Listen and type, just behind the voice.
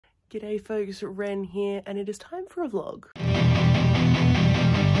G'day folks, Wren here, and it is time for a vlog.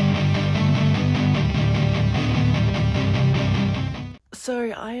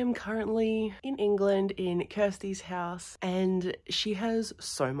 So I am currently in England in Kirsty's house, and she has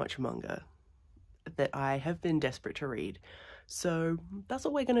so much manga that I have been desperate to read. So that's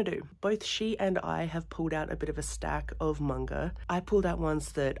what we're gonna do. Both she and I have pulled out a bit of a stack of manga. I pulled out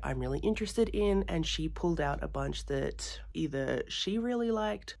ones that I'm really interested in, and she pulled out a bunch that either she really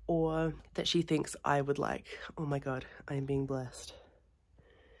liked or that she thinks I would like. Oh my god, I am being blessed.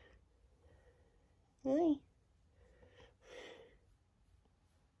 Hi.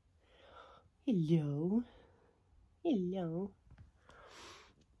 Hello. Hello.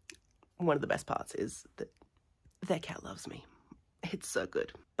 One of the best parts is that their cat loves me. It's so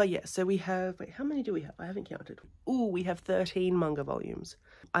good. But yeah, so we have, wait, how many do we have? I haven't counted. Ooh, we have 13 manga volumes.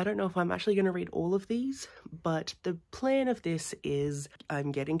 I don't know if I'm actually going to read all of these, but the plan of this is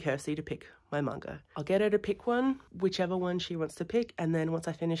I'm getting Kirsty to pick my manga. I'll get her to pick one, whichever one she wants to pick, and then once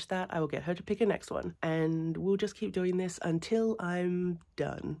I finish that, I will get her to pick a next one. And we'll just keep doing this until I'm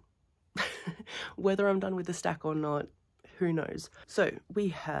done. Whether I'm done with the stack or not, who knows. So we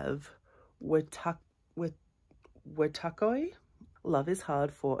have Watakoi, Love is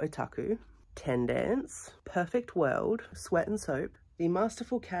Hard for Otaku, Ten Dance, Perfect World, Sweat and Soap, The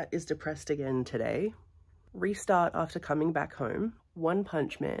Masterful Cat is Depressed Again Today, Restart After Coming Back Home, One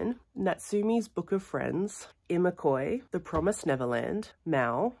Punch Man, Natsumi's Book of Friends, Imakoi, The Promised Neverland,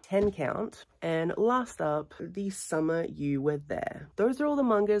 Mao, 10 Count, and last up, The Summer You Were There. Those are all the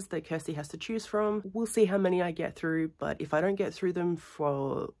mangas that Kirsty has to choose from. We'll see how many I get through, but if I don't get through them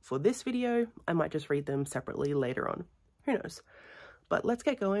for this video, I might just read them separately later on. Who knows? But let's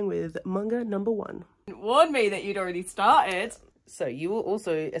get going with manga number 1. Warned me that you'd already started. So you will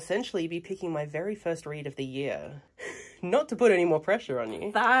also essentially be picking my very first read of the year. Not to put any more pressure on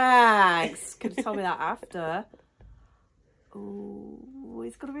you. Thanks. Could have told me that after. Oh,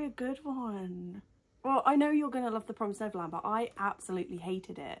 it's got to be a good one. Well, I know you're going to love The Promised Neverland, but I absolutely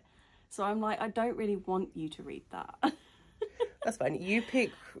hated it. So I'm like, I don't really want you to read that. That's fine. You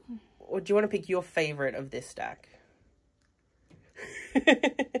pick, or do you want to pick your favourite of this stack?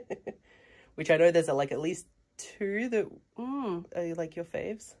 Which I know there's like at least 2 that are like your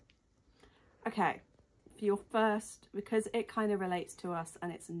faves. Okay. For your first, because it kind of relates to us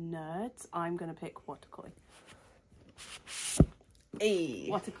and it's nerds, I'm going to pick Watakoi. Hey.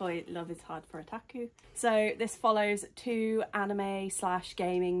 Watakoi, Love is Hard for Otaku. So this follows 2 anime /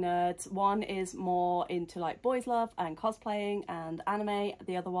 gaming nerds. One is more into like boys love and cosplaying and anime.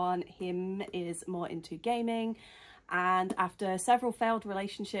 The other one, him, is more into gaming. And after several failed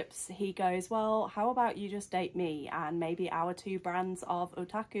relationships, he goes, well, how about you just date me? And maybe our 2 brands of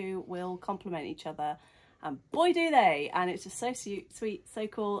otaku will complement each other. And boy, do they. And it's just so sweet, so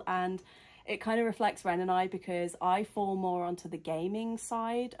cool. And it kind of reflects Wren and I, because I fall more onto the gaming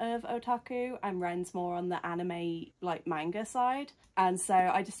side of otaku and Wren's more on the anime, like manga side. And so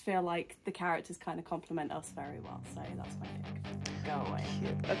I just feel like the characters kind of complement us very well. So that's my pick. Go away.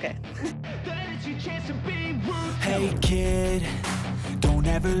 Okay. Hey kid, don't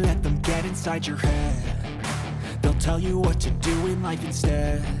ever let them get inside your head. They'll tell you what to do in life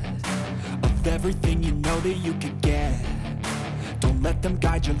instead of everything you know that you could get. Don't let them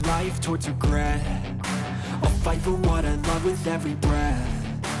guide your life towards regret. I'll fight for what I love with every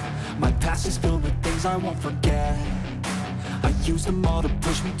breath. My past is filled with things I won't forget. I use them all to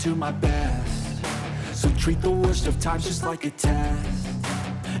push me to my best. So treat the worst of times just like a test.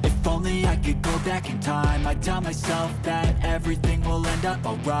 If only I could go back in time, I'd tell myself that everything will end up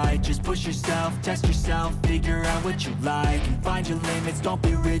alright. Just push yourself, test yourself, figure out what you like, and find your limits, don't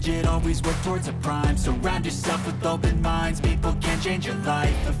be rigid, always work towards a prime. Surround yourself with open minds, people can change your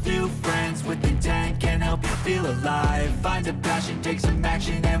life. A few friends with intent can help you feel alive. Find a passion, take some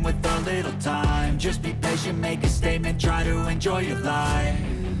action, and with a little time, just be patient, make a statement, try to enjoy your life.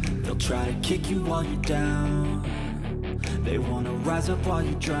 They'll try to kick you while you're down. They wanna rise up while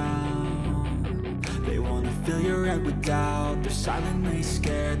you drown. They wanna fill your head with doubt. They're silently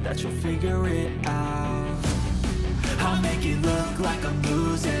scared that you'll figure it out. I'll make it look like I'm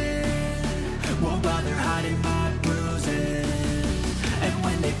losing. Won't bother hiding my bruises. And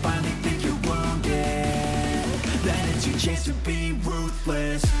when they finally think you're wounded, then it's your chance to be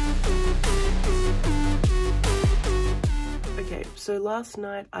ruthless. Okay, so last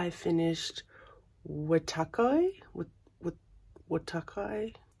night I finished Watakoi?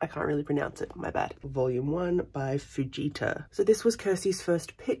 Watakoi? I can't really pronounce it, my bad. Volume 1 by Fujita. So this was Kirsty's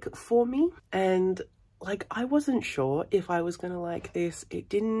first pick for me, and like I wasn't sure if I was gonna like this. It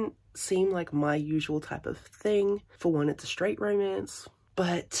didn't seem like my usual type of thing. For one, it's a straight romance,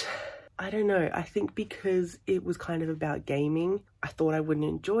 but I don't know, I think because it was kind of about gaming, I thought I wouldn't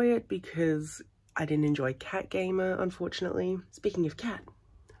enjoy it because I didn't enjoy Cat Gamer, unfortunately. Speaking of cat.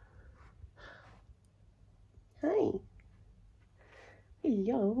 Hi.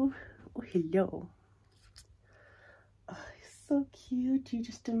 Hello. Oh, hello. Oh, so cute. You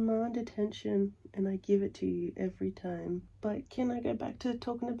just demand attention and I give it to you every time. But can I go back to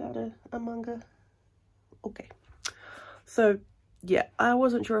talking about a manga? Okay. So yeah, I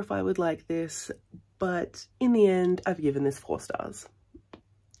wasn't sure if I would like this, but in the end, I've given this 4 stars.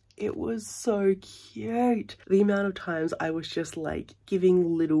 It was so cute. The amount of times I was just like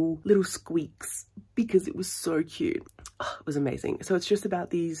giving little squeaks because it was so cute. Oh, it was amazing. So it's just about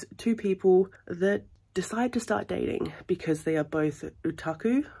these 2 people that decide to start dating because they are both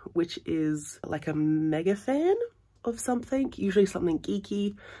otaku, which is like a mega fan of something, usually something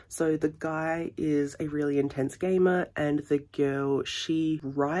geeky. So the guy is a really intense gamer and the girl, she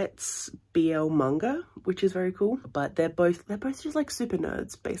writes BL manga, which is very cool. But they're both just like super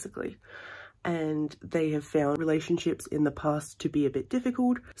nerds basically. And they have found relationships in the past to be a bit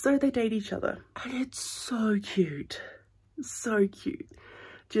difficult, so they date each other. And it's so cute. So cute.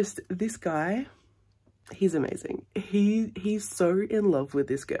 Just this guy, he's amazing. He's so in love with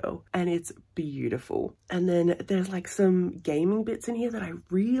this girl and it's beautiful. And then there's like some gaming bits in here that I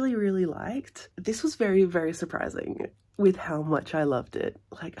really liked. This was very, very surprising with how much I loved it.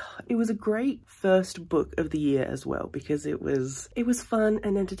 Like, it was a great first book of the year as well because it was fun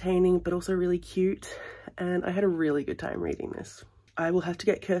and entertaining but also really cute, and I had a really good time reading this. I will have to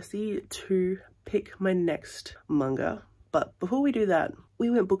get Kirsty to pick my next manga, but before we do that, we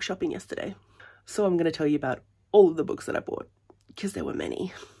went book shopping yesterday. So I'm going to tell you about all of the books that I bought, because there were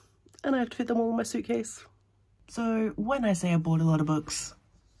many, and I have to fit them all in my suitcase. So when I say I bought a lot of books,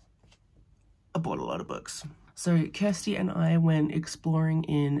 I bought a lot of books. So Kirsty and I went exploring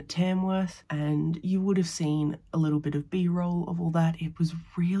in Tamworth, and you would have seen a little bit of B-roll of all that. It was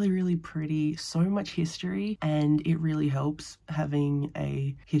really pretty, so much history, and it really helps having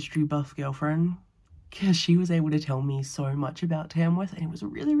a history buff girlfriend, because she was able to tell me so much about Tamworth and it was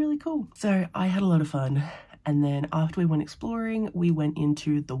really cool. So I had a lot of fun. And then after we went exploring, we went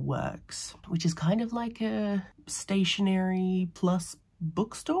into The Works, which is kind of like a stationery plus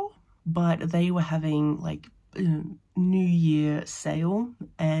bookstore, but they were having like a New Year sale.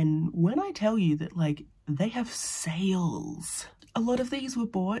 And when I tell you that like they have sales, a lot of these were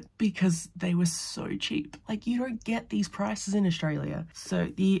bought because they were so cheap. Like, you don't get these prices in Australia. So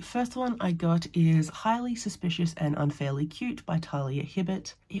the first one I got is Highly Suspicious and Unfairly Cute by Talia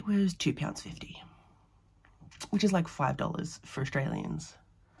Hibbert. It was £2.50, which is like $5 for Australians.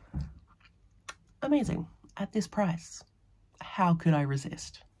 Amazing. At this price, how could I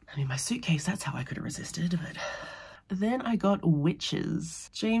resist? I mean, my suitcase, that's how I could have resisted, but... Then I got Witches,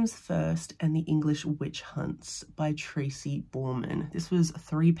 James First and the English Witch Hunts by Tracy Borman. This was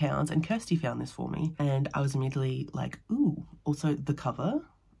 £3 and Kirsty found this for me and I was immediately like, ooh. Also the cover,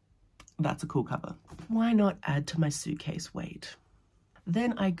 that's a cool cover. Why not add to my suitcase weight?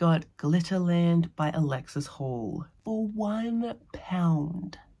 Then I got Glitterland by Alexis Hall for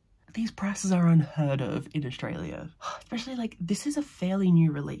 £1. These prices are unheard of in Australia. Especially like, this is a fairly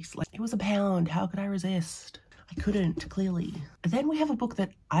new release. Like, it was £1, how could I resist? I couldn't, clearly. Then we have a book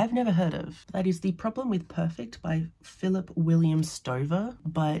that I've never heard of. That is The Problem with Perfect by Philip William Stover.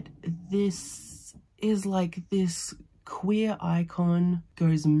 But this is like this queer icon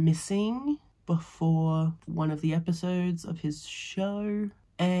goes missing before one of the episodes of his show.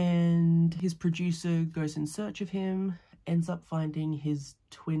 And his producer goes in search of him, ends up finding his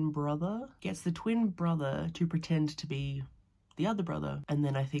twin brother, gets the twin brother to pretend to be the other brother, and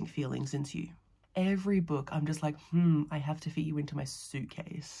then I think feelings ensue. Every book, I'm just like, I have to fit you into my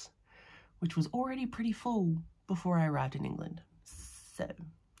suitcase, which was already pretty full before I arrived in England. So,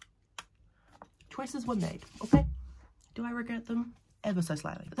 choices were made, okay? Do I regret them? Ever so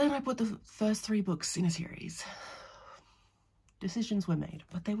slightly. Then I put the first 3 books in a series. Decisions were made,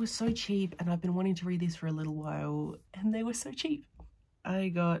 but they were so cheap and I've been wanting to read these for a little while and they were so cheap. I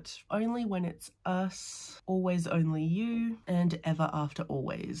got Only When It's Us, Always Only You, and Ever After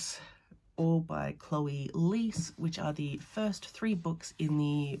Always. All by Chloe Leese, which are the first 3 books in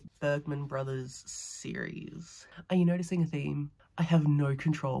the Bergman Brothers series. Are you noticing a theme? I have no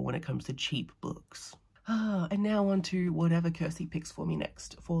control when it comes to cheap books. And now on to whatever Kirsty picks for me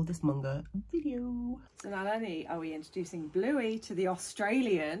next for this manga video. So not only are we introducing Bluey to the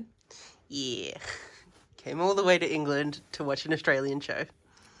Australian... Yeah. Came all the way to England to watch an Australian show.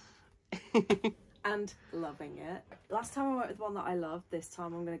 And loving it. Last time I went with one that I loved, this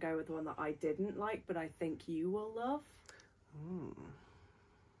time I'm going to go with one that I didn't like, but I think you will love.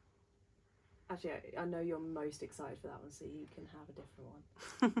 Actually, I know you're most excited for that one, so you can have a different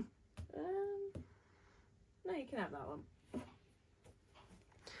one. No, you can have that one.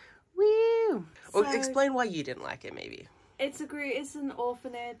 Woo! So, Or explain why you didn't like it, maybe. It's an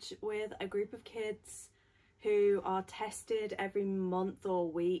orphanage with a group of kids who are tested every month or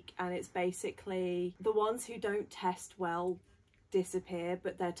week, and it's basically the ones who don't test well disappear,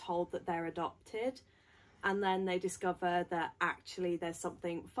 but they're told that they're adopted, and then they discover that actually there's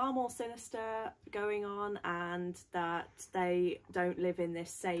something far more sinister going on, and that they don't live in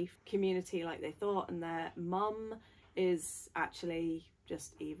this safe community like they thought, and their mum is actually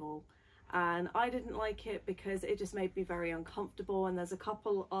just evil. And I didn't like it because it just made me very uncomfortable, and there's a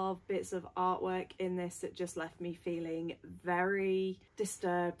couple of bits of artwork in this that just left me feeling very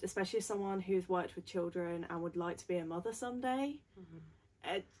disturbed, especially as someone who's worked with children and would like to be a mother someday.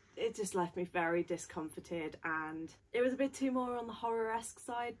 It just left me very discomforted, and it was a bit too more on the horror-esque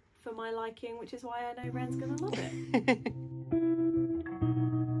side for my liking, which is why I know Wren's gonna love it.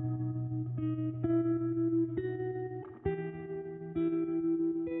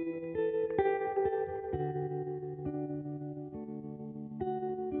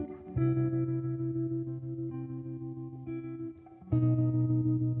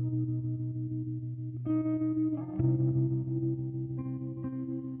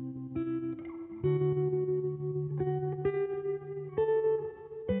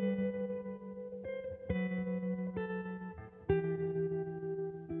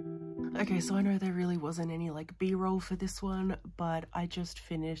 Okay, so I know there really wasn't any like B-roll for this one, but I just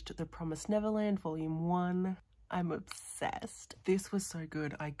finished The Promised Neverland Volume 1. I'm obsessed. This was so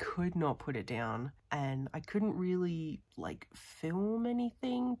good, I could not put it down, and I couldn't really like film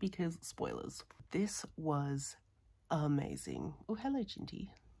anything because spoilers. This was amazing. Oh, hello, Chinty.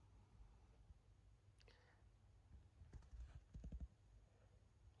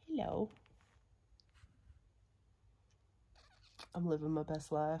 Hello. I'm living my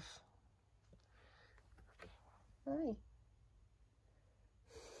best life. Hi.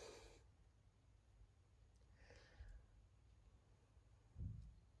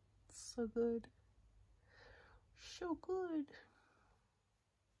 So good. So good.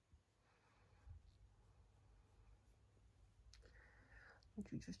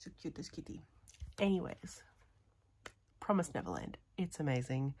 You're just the cutest kitty. Anyways, Promised Neverland. It's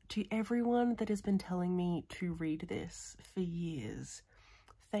amazing. To everyone that has been telling me to read this for years,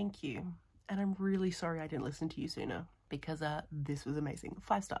 thank you. And I'm really sorry I didn't listen to you sooner, because this was amazing.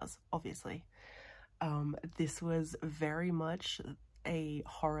 5 stars, obviously. This was very much a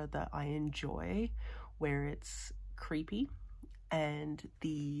horror that I enjoy, where it's creepy and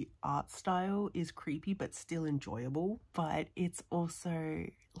the art style is creepy but still enjoyable, but it's also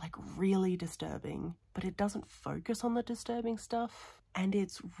like really disturbing, but it doesn't focus on the disturbing stuff, and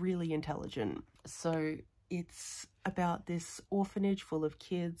it's really intelligent. So it's about this orphanage full of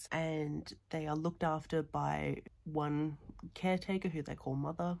kids, and they are looked after by one caretaker who they call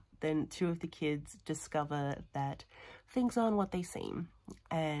Mother. Then 2 of the kids discover that things aren't what they seem,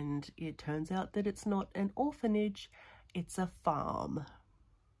 and it turns out that it's not an orphanage, it's a farm.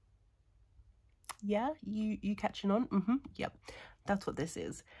 Yeah, you catching on? Yep, that's what this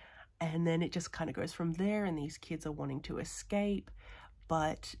is. And then it just kind of goes from there, and these kids are wanting to escape,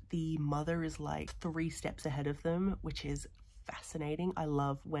 but the mother is like 3 steps ahead of them, which is fascinating. I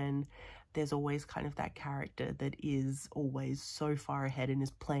love when there's always kind of that character that is always so far ahead and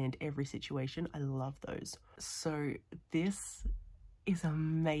has planned every situation. I love those. So this is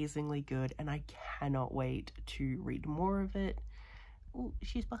amazingly good, and I cannot wait to read more of it. Oh,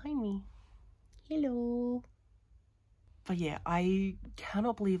 she's behind me. Hello. But yeah, I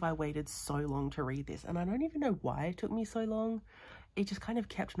cannot believe I waited so long to read this, and I don't even know why it took me so long. It just kind of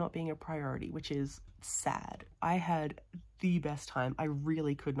kept not being a priority, which is sad. I had the best time. I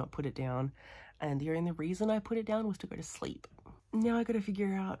really could not put it down, and the only reason I put it down was to go to sleep. Now I gotta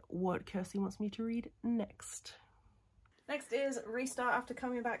figure out what Kirsty wants me to read next. Next is Restart After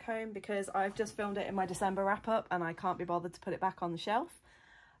Coming Back Home, because I've just filmed it in my December wrap-up and I can't be bothered to put it back on the shelf.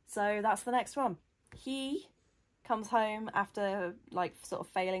 So that's the next one. He comes home after like sort of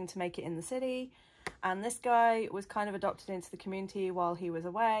failing to make it in the city, and this guy was kind of adopted into the community while he was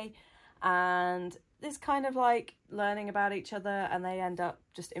away, and this kind of like learning about each other, and they end up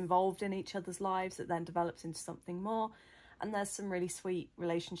just involved in each other's lives that then develops into something more, and there's some really sweet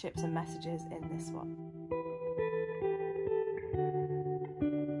relationships and messages in this one.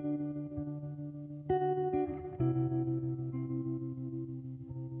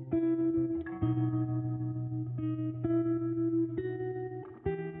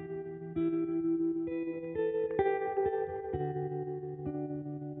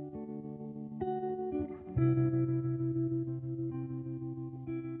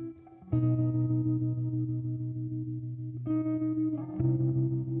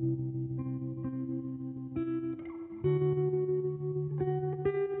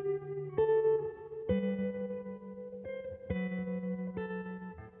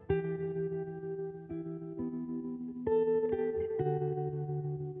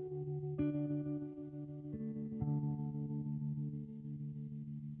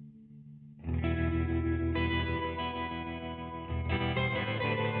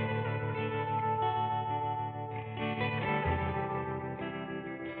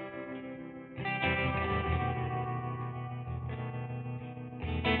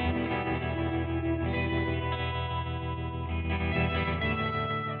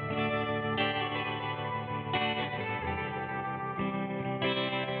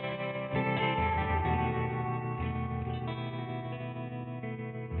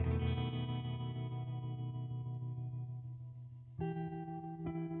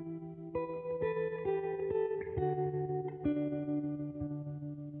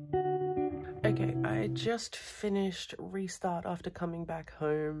 Okay, I just finished Restart after coming back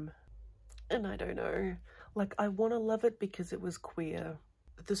home, and I don't know, like, I want to love it because it was queer.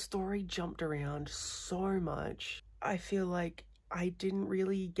 The story jumped around so much. I feel like I didn't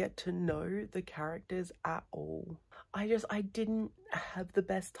really get to know the characters at all. I didn't have the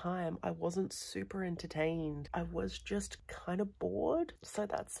best time. I wasn't super entertained. I was just kind of bored, so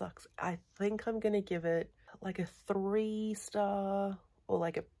that sucks. I think I'm gonna give it like a 3-star or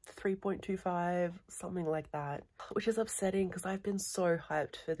like a 3.25, something like that, which is upsetting because I've been so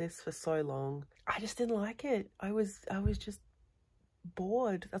hyped for this for so long. I just didn't like it. I was just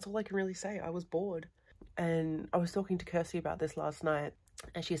bored. That's all I can really say. I was bored. And I was talking to Kirsty about this last night,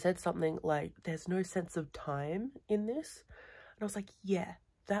 and she said something like, there's no sense of time in this. And I was like, yeah,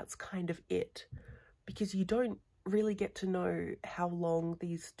 that's kind of it. Because you don't really get to know how long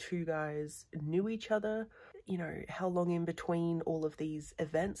these two guys knew each other, you know, how long in between all of these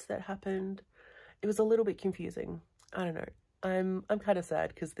events that happened. It was a little bit confusing. I don't know. I'm kind of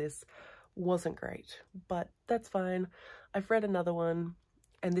sad because this wasn't great, but that's fine. I've read another one,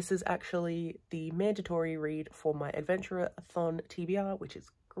 and this is actually the mandatory read for my Adventure-a-thon TBR, which is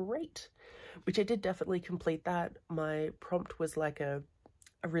great, which I did definitely complete that. My prompt was like a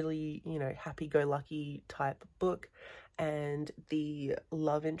really, you know, happy-go-lucky type book, and the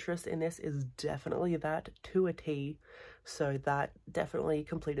love interest in this is definitely that to a T, so that definitely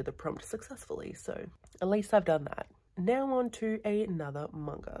completed the prompt successfully, so at least I've done that. Now on to another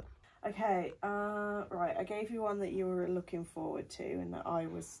manga. Okay, right, I gave you one that you were looking forward to and that I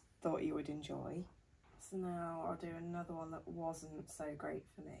thought you would enjoy. So now I'll do another one that wasn't so great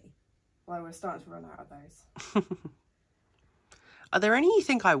for me. Well, we're starting to run out of those. Are there any you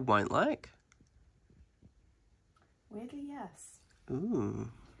think I won't like? Weirdly, yes. Ooh.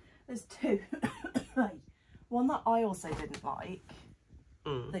 There's two. One that I also didn't like,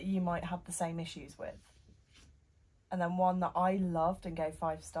 that you might have the same issues with. And then one that I loved and gave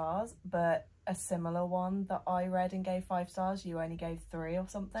 5 stars, but a similar one that I read and gave 5 stars, you only gave 3 or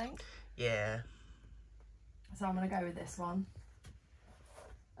something. Yeah. So I'm going to go with this one.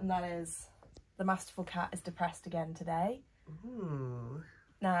 And that is, the masterful cat is depressed again today. Ooh.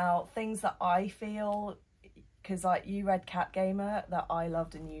 Now, things that I feel, because like you read Cat Gamer that I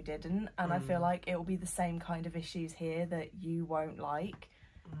loved and you didn't, and I feel like it will be the same kind of issues here that you won't like.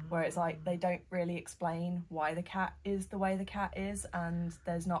 Where it's like they don't really explain why the cat is the way the cat is, and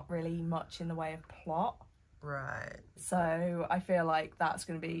there's not really much in the way of plot. Right. So I feel like that's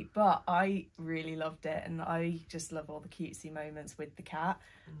going to be, but I really loved it, and I just love all the cutesy moments with the cat.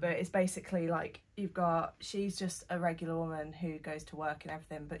 But it's basically like she's just a regular woman who goes to work and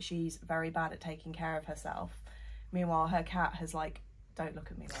everything, but she's very bad at taking care of herself. Meanwhile, her cat has like, don't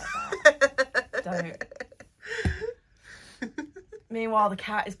look at me like that. Don't. Meanwhile, the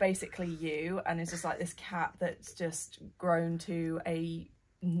cat is basically you, and it's just like this cat that's just grown to a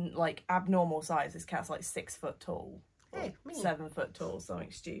like abnormal size. This cat's like 6 foot tall, Hey, me. 7 foot tall, something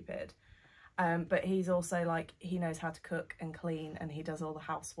stupid. But he's also like, he knows how to cook and clean, and he does all the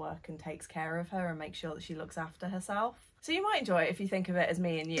housework and takes care of her and makes sure that she looks after herself. So you might enjoy it if you think of it as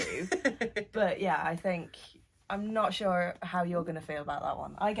me and you. But yeah, I'm not sure how you're going to feel about that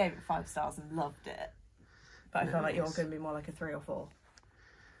one. I gave it 5 stars and loved it. But I feel like you're going to be more like a 3 or 4.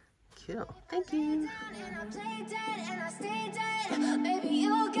 Cool. Thank you. Maybe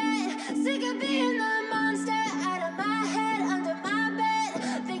you'll get sick of being the monster out of my head, under my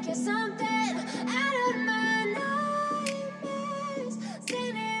bed. Think you're something out of my nightmares.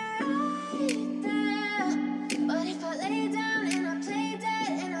 Standing right there. But if I lay down and I play dead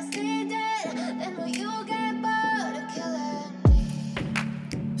and I stay dead, then will you get bored of killing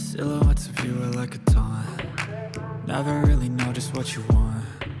me? Silhouettes of you are like a taunt. Never really know just what you want.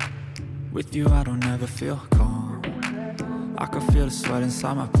 With you I don't ever feel calm. I can feel the sweat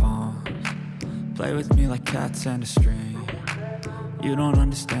inside my palms. Play with me like cats and a string. You don't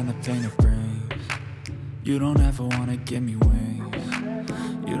understand the pain it brings. You don't ever wanna give me wings.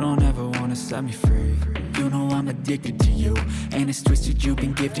 You don't ever wanna set me free. You know I'm addicted to you, and it's twisted, you've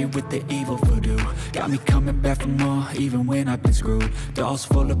been gifted with the evil voodoo. Got me coming back for more, even when I've been screwed. Dolls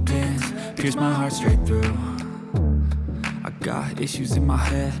full of pins, pierce my heart straight through. I got issues in my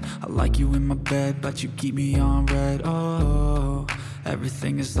head, I like you in my bed, but you keep me on red. Oh,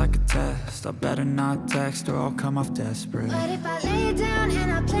 everything is like a test. I better not text or I'll come off desperate. But if I lay down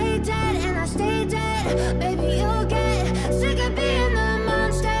and I play dead and I stay dead, baby you'll get sick of being the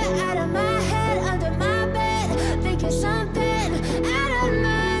monster out of my head, under my bed. Think you're something out of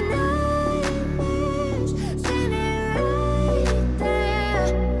my nightmares. Standing right there.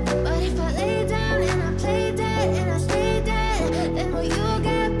 But if I lay down and I play dead and I stay dead, then will you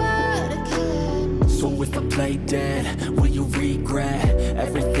get bored of killing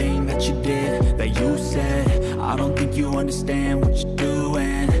everything that you did, that you said. I don't think you understand what you're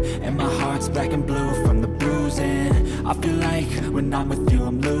doing, and my heart's black and blue from the bruising. I feel like when I'm with you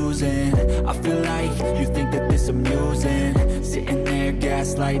I'm losing. I feel like you think that this amusing, sitting there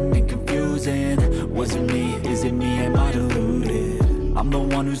gaslighting and confusing. Was it me? Is it me? Am I deluded? I'm the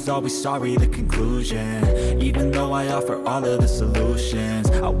one who's always sorry, the conclusion, even though I offer all of the solutions.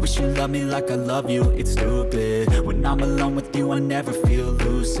 I wish you loved me like I love you, it's stupid. When I'm alone with you I never feel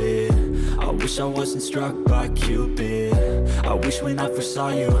lucid. I wish I wasn't struck by Cupid. I wish when I first saw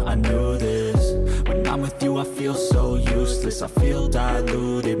you I knew this. When I'm with you I feel so useless, I feel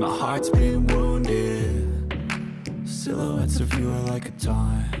diluted, my heart's been wounded. Silhouettes of you are like a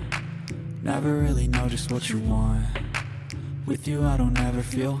taunt, never really know just what you want. With you I don't ever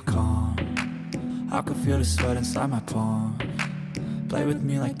feel calm, I can feel the sweat inside my palms. Play with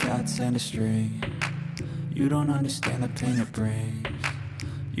me like cats and a string. You don't understand the pain it brings.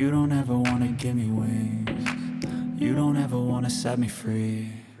 You don't ever wanna give me wings. You don't ever wanna set me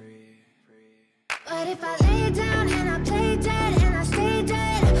free. But if I lay down and I play dead and I stay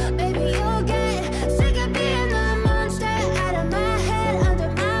dead, baby you'll get sick of being the monster out of my head, under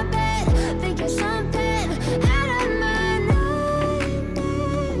my bed, thinking something out of my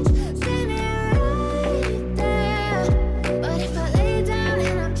nightmares. See me right there. But if I lay down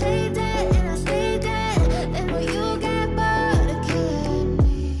and I play dead and I stay dead, then will you get bored of killing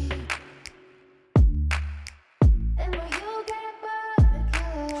me? Then will you get bored of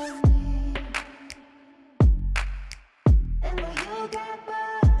killing me? And will you get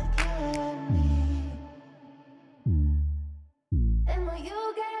bored of killing me? And will you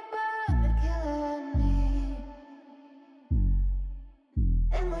get bored of killing me?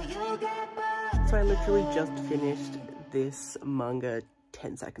 And will you get bored? So I literally just finished this manga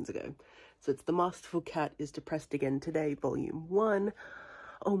 10 seconds ago. So it's The Masterful Cat is Depressed Again Today, Volume 1.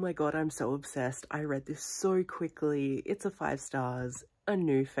 Oh my god, I'm so obsessed. I read this so quickly. It's a 5 stars, a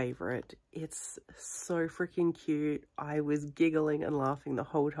new favorite. It's so freaking cute. I was giggling and laughing the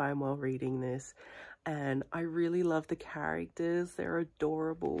whole time while reading this. And I really love the characters. They're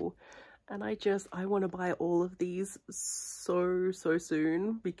adorable. And I want to buy all of these so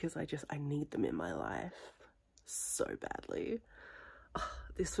soon because I need them in my life so badly.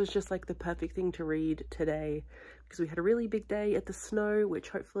 This was just like the perfect thing to read today because we had a really big day at the snow, which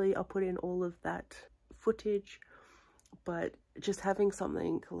hopefully I'll put in all of that footage. But just having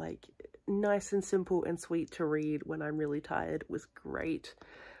something like nice and simple and sweet to read when I'm really tired was great.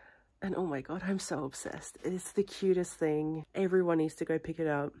 And oh my god, I'm so obsessed. It's the cutest thing. Everyone needs to go pick it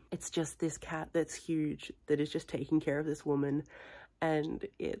up. It's just this cat that's huge that is just taking care of this woman. And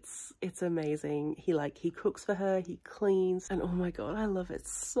it's amazing. He cooks for her, he cleans, and oh my god, I love it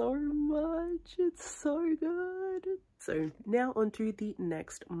so much. It's so good. So now on to the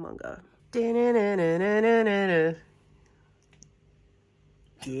next manga.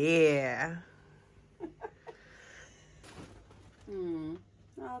 Yeah.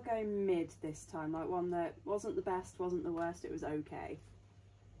 I'll go mid this time, like one that wasn't the best, wasn't the worst, it was okay.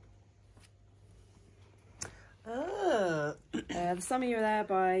 The Summer You Were There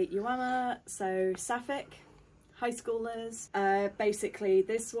by Yuama. So Sapphic, high schoolers. Basically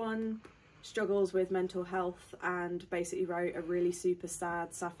this one struggles with mental health and basically wrote a really super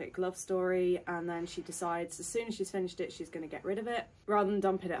sad sapphic love story, and then she decides as soon as she's finished it she's going to get rid of it. Rather than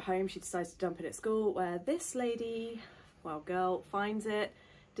dump it at home, she decides to dump it at school, where this lady, well girl, finds it,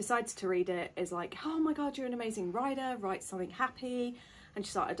 decides to read it, is like, oh my god, you're an amazing writer, write something happy. And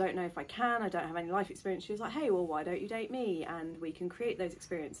she's like, I don't know if I can, I don't have any life experience. She was like, hey, well, why don't you date me? And we can create those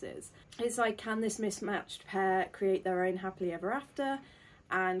experiences. It's like, can this mismatched pair create their own happily ever after?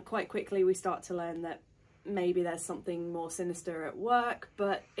 And quite quickly we start to learn that maybe there's something more sinister at work,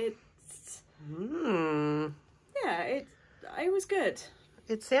 but it's... Yeah, it was good.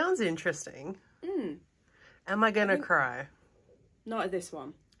 It sounds interesting. Am I gonna cry? Not at this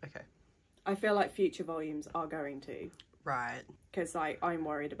one. Okay. I feel like future volumes are going to. Right. Because like I'm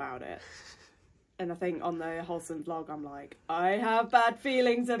worried about it. And I think on the wholesome vlog I'm like, I have bad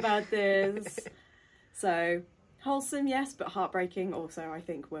feelings about this. So wholesome, yes, but heartbreaking also I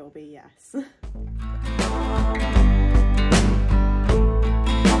think will be yes.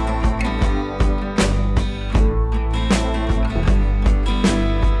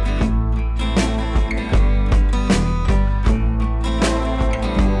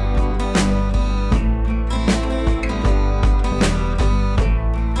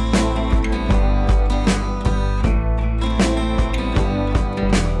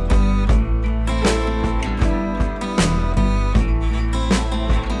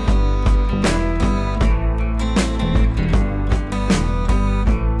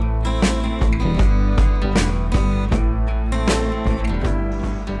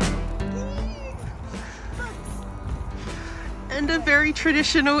 very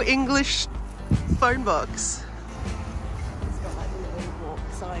traditional English phone box. It's got like little walk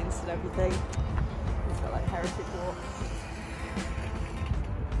signs and everything. It's got like heritage walk.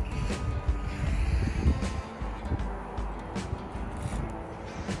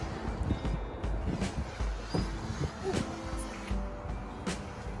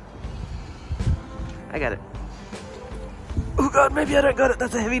 I got it. Oh god, maybe I don't got it.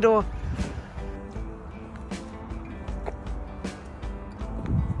 That's a heavy door.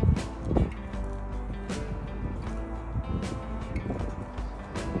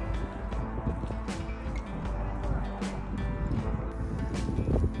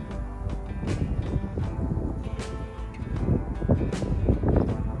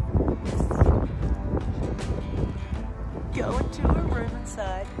 Going to a room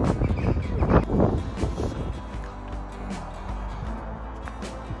inside.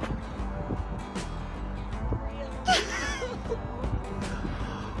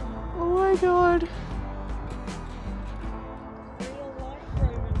 Oh my god.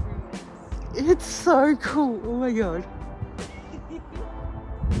 It's so cool. Oh my god.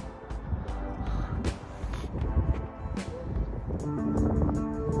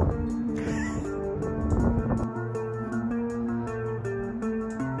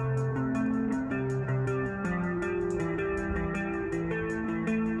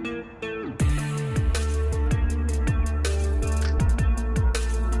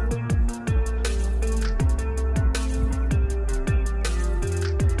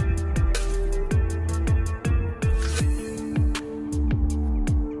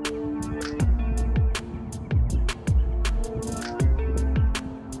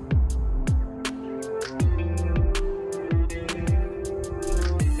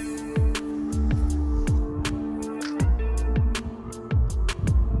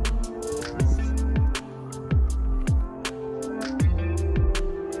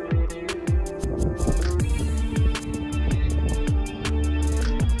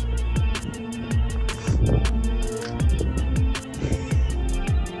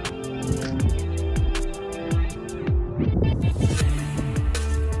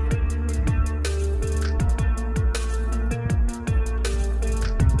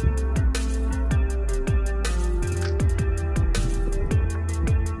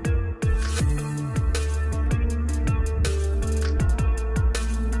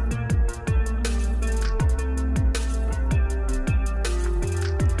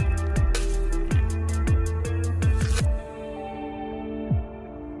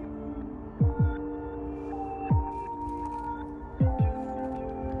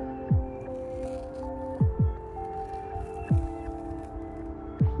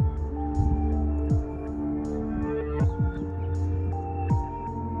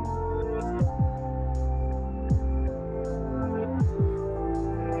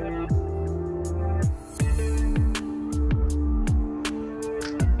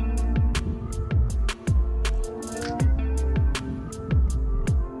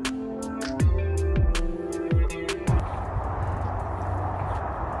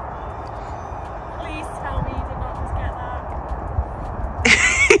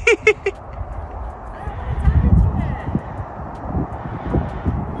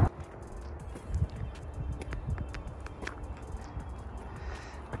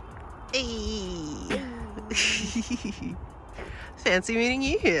 Hey. Fancy meeting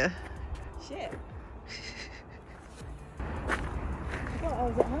you here. Shit. I thought I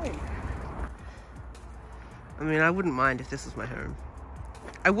was at home. I mean, I wouldn't mind if this was my home.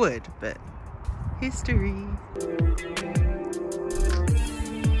 I would, but history.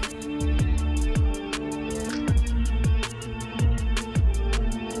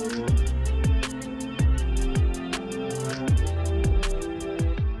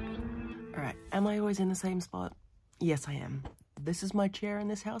 Alright, am I always in the same spot? Yes, I am. This is my chair in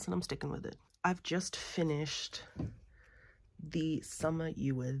this house and I'm sticking with it. I've just finished The Summer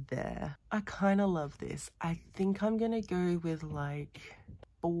You Were There. I kind of love this. I think I'm gonna go with like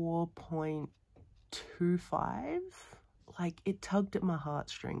 4.25. Like, it tugged at my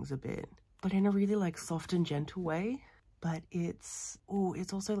heartstrings a bit, but in a really like soft and gentle way. But it's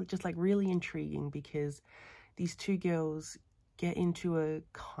also just like really intriguing because these two girls get into a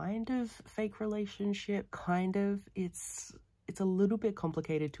kind of fake relationship, it's a little bit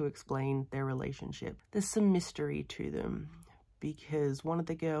complicated to explain their relationship. There's some mystery to them because one of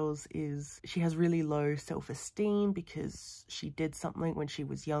the girls she has really low self-esteem because she did something when she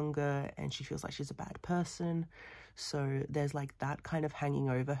was younger and she feels like she's a bad person. So there's like that kind of hanging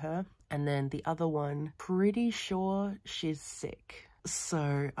over her. And then the other one, pretty sure she's sick.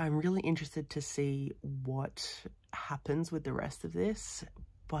 So I'm really interested to see what happens with the rest of this,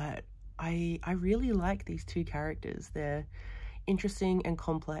 but I really like these two characters. They're interesting and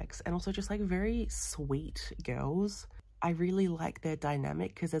complex, and also just like very sweet girls. I really like their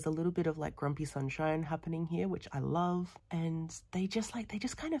dynamic because there's a little bit of like grumpy sunshine happening here, which I love, and they just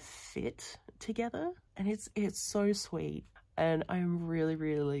kind of fit together, and it's so sweet. And I'm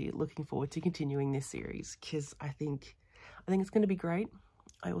really looking forward to continuing this series because I think it's going to be great.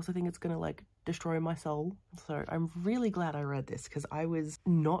 I also think it's going to like destroy my soul. So I'm really glad I read this because I was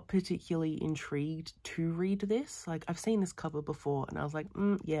not particularly intrigued to read this. Like, I've seen this cover before and I was like,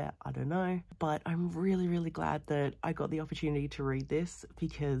 yeah, I don't know. But I'm really glad that I got the opportunity to read this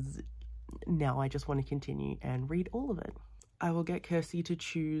because now I just want to continue and read all of it. I will get Kirsty to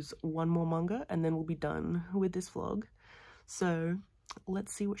choose one more manga and then we'll be done with this vlog. So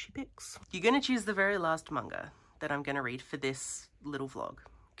let's see what she picks. You're going to choose the very last manga that I'm going to read for this little vlog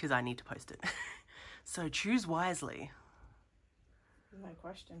because I need to post it. So choose wisely. No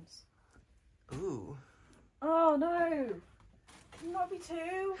questions. Ooh. Oh no! Can not be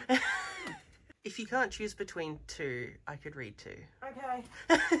two. If you can't choose between two, I could read two. Okay.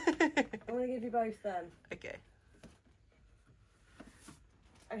 I'm gonna give you both then. Okay.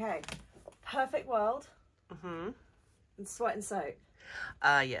 Okay. Perfect World. And Sweat and Soap.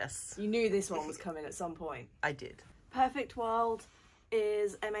 Yes. You knew this one was coming at some point. I did. Perfect World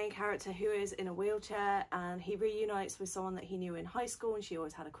is a main character who is in a wheelchair and he reunites with someone that he knew in high school, and she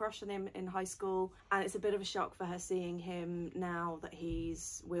always had a crush on him in high school, and it's a bit of a shock for her seeing him now that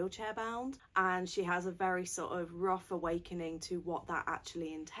he's wheelchair bound, and she has a very sort of rough awakening to what that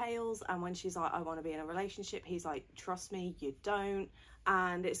actually entails. And when she's like, I want to be in a relationship, he's like, trust me, you don't.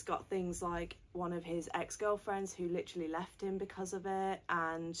 And it's got things like one of his ex-girlfriends who literally left him because of it,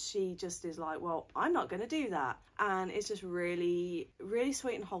 and she just is like, well, I'm not going to do that. And it's just really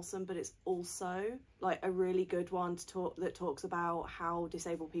sweet and wholesome, but it's also like a really good one that talks about how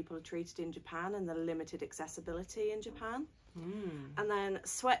disabled people are treated in Japan and the limited accessibility in Japan. And then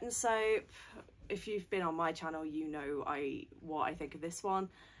Sweat and Soap, if you've been on my channel, you know what I think of this one.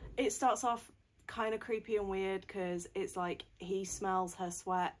 It starts off kind of creepy and weird because it's like he smells her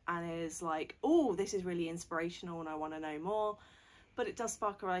sweat and is like, oh, this is really inspirational and I want to know more. But it does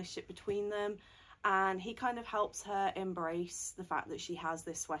spark a relationship between them, and he kind of helps her embrace the fact that she has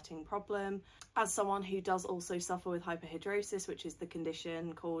this sweating problem. As someone who does also suffer with hyperhidrosis, which is the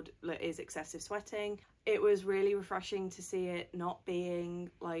condition is excessive sweating, it was really refreshing to see it not being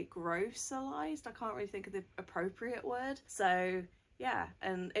like grossalized. I can't really think of the appropriate word. So yeah,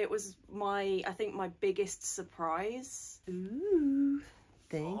 and it was I think my biggest surprise. Ooh,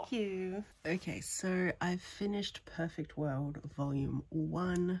 thank you. Okay, so I've finished Perfect World Volume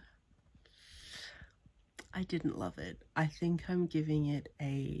 1. I didn't love it. I think I'm giving it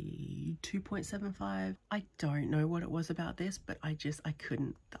a 2.75. I don't know what it was about this, but I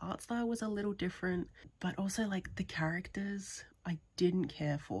couldn't. The art style was a little different, but also like the characters I didn't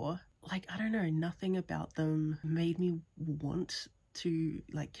care for. Like, I don't know, nothing about them made me want to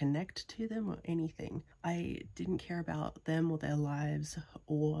like connect to them or anything. I didn't care about them or their lives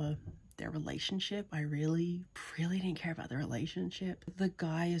or their relationship. I really didn't care about the relationship. The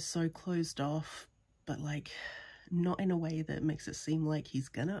guy is so closed off, but like not in a way that makes it seem like he's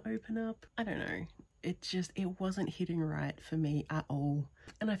gonna open up. I don't know. It wasn't hitting right for me at all.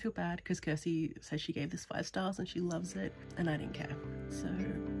 And I feel bad because Kirsty said she gave this 5 stars and she loves it and I didn't care. So,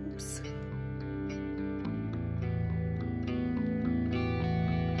 oops.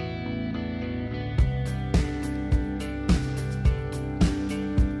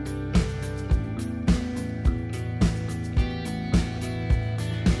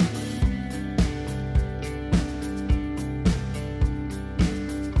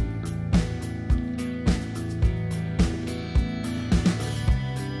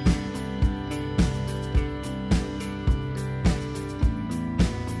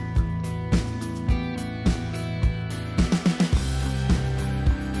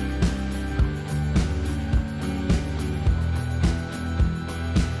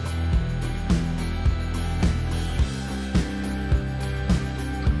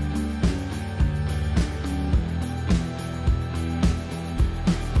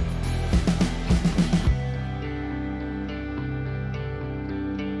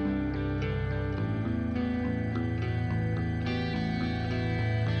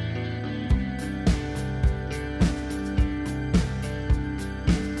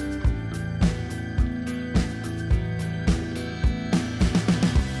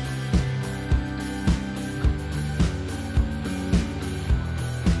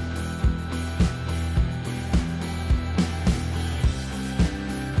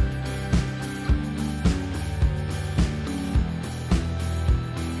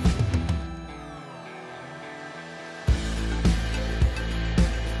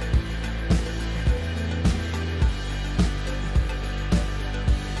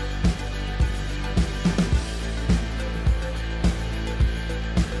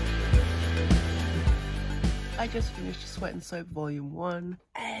 just finished Sweat and Soap Volume 1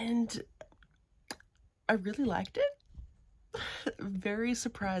 and I really liked it. Very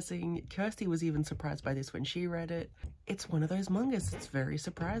surprising. Kirsty was even surprised by this when she read it. It's one of those mangas that's very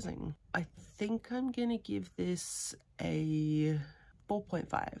surprising. I think I'm gonna give this a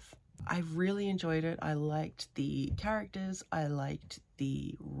 4.5. I really enjoyed it. I liked the characters. I liked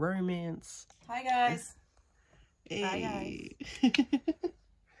the romance. Hi guys. Hey. Hi guys.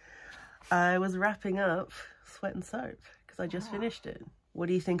 I was wrapping up Sweat and Soap because I just finished it. What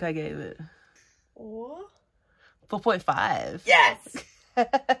do you think I gave it? 4.5. Yes!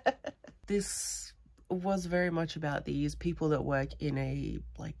 This was very much about these people that work in a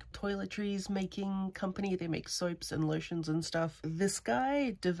like toiletries making company. They make soaps and lotions and stuff. This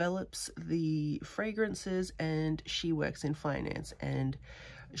guy develops the fragrances and she works in finance, and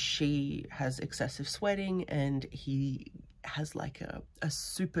she has excessive sweating and he has like a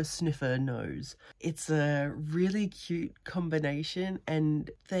super sniffer nose. It's a really cute combination and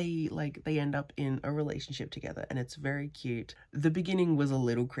they end up in a relationship together and it's very cute. The beginning was a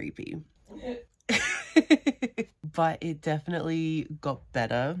little creepy. But it definitely got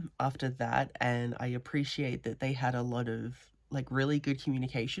better after that, and I appreciate that they had a lot of like really good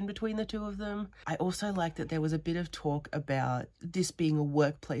communication between the two of them. I also like that there was a bit of talk about this being a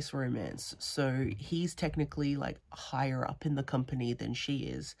workplace romance. So he's technically like higher up in the company than she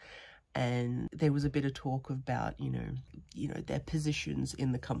is. And there was a bit of talk about, you know, their positions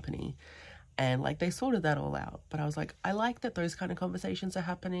in the company. And like they sorted that all out. But I was like, I like that those kind of conversations are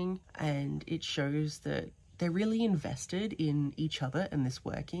happening, and it shows that they're really invested in each other and this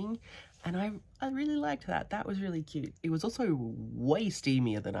working. And I really liked that. That was really cute. It was also way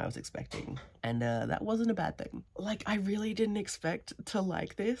steamier than I was expecting. And that wasn't a bad thing. Like, I really didn't expect to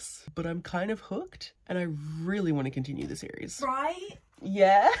like this, but I'm kind of hooked and I really want to continue the series. Right?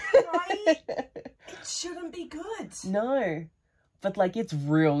 Yeah. Right? It shouldn't be good. No. But like, it's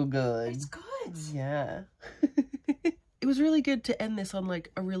real good. It's good. Yeah. It was really good to end this on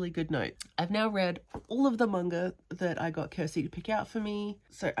like a really good note. I've now read all of the manga that I got Kirsty to pick out for me.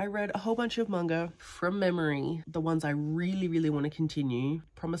 So I read a whole bunch of manga from memory. The ones I really, really want to continue: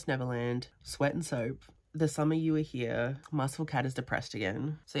 Promised Neverland, Sweat and Soap, The Summer You Were Here, Masterful Cat is Depressed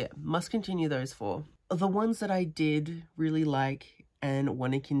Again. So yeah, must continue those 4. The ones that I did really like and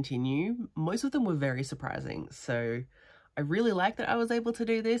want to continue, most of them were very surprising. So I really like that I was able to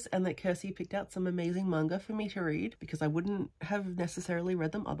do this and that Kirsty picked out some amazing manga for me to read, because I wouldn't have necessarily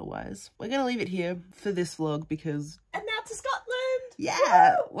read them otherwise. We're going to leave it here for this vlog because... And now to Scotland!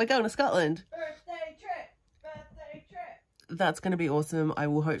 Yeah! Woo! We're going to Scotland! Birthday trip! Birthday trip! That's going to be awesome. I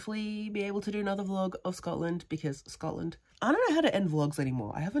will hopefully be able to do another vlog of Scotland, because Scotland... I don't know how to end vlogs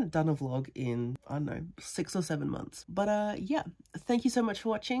anymore. I haven't done a vlog in, I don't know, 6 or 7 months. But yeah, thank you so much for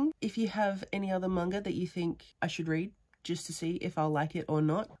watching. If you have any other manga that you think I should read, just to see if I'll like it or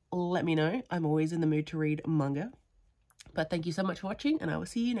not, let me know. I'm always in the mood to read manga. But thank you so much for watching, and I will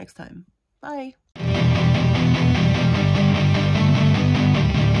see you next time. Bye!